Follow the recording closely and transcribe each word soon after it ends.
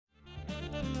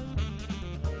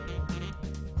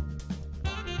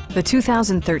the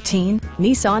 2013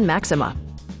 Nissan Maxima.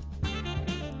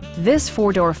 This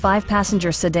four-door,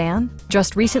 five-passenger sedan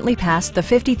just recently passed the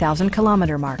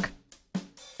 50,000-kilometer mark.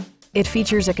 It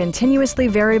features a continuously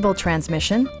variable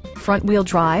transmission, front-wheel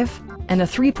drive, and a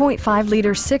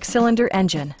 3.5-liter six-cylinder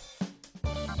engine.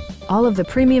 All of the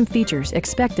premium features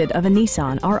expected of a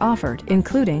Nissan are offered,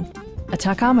 including a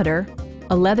tachometer,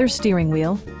 a leather steering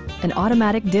wheel, an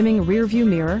automatic dimming rear-view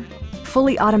mirror,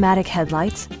 fully automatic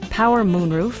headlights, power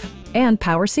moonroof, and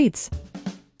power seats.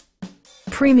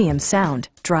 Premium sound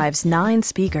drives 9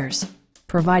 speakers,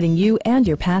 providing you and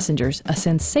your passengers a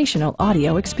sensational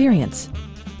audio experience.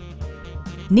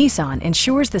 Nissan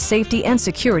ensures the safety and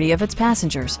security of its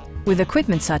passengers with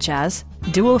equipment such as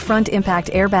dual front impact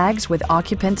airbags with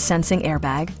occupant sensing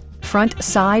airbag, front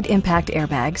side impact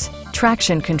airbags,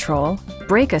 traction control,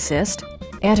 brake assist,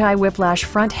 anti-whiplash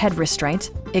front head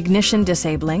restraints, ignition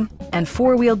disabling, and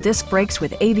four-wheel disc brakes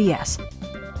with ABS.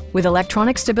 With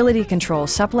electronic stability control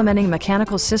supplementing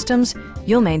mechanical systems,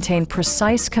 you'll maintain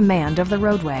precise command of the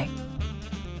roadway.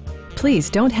 Please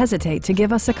don't hesitate to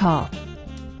give us a call.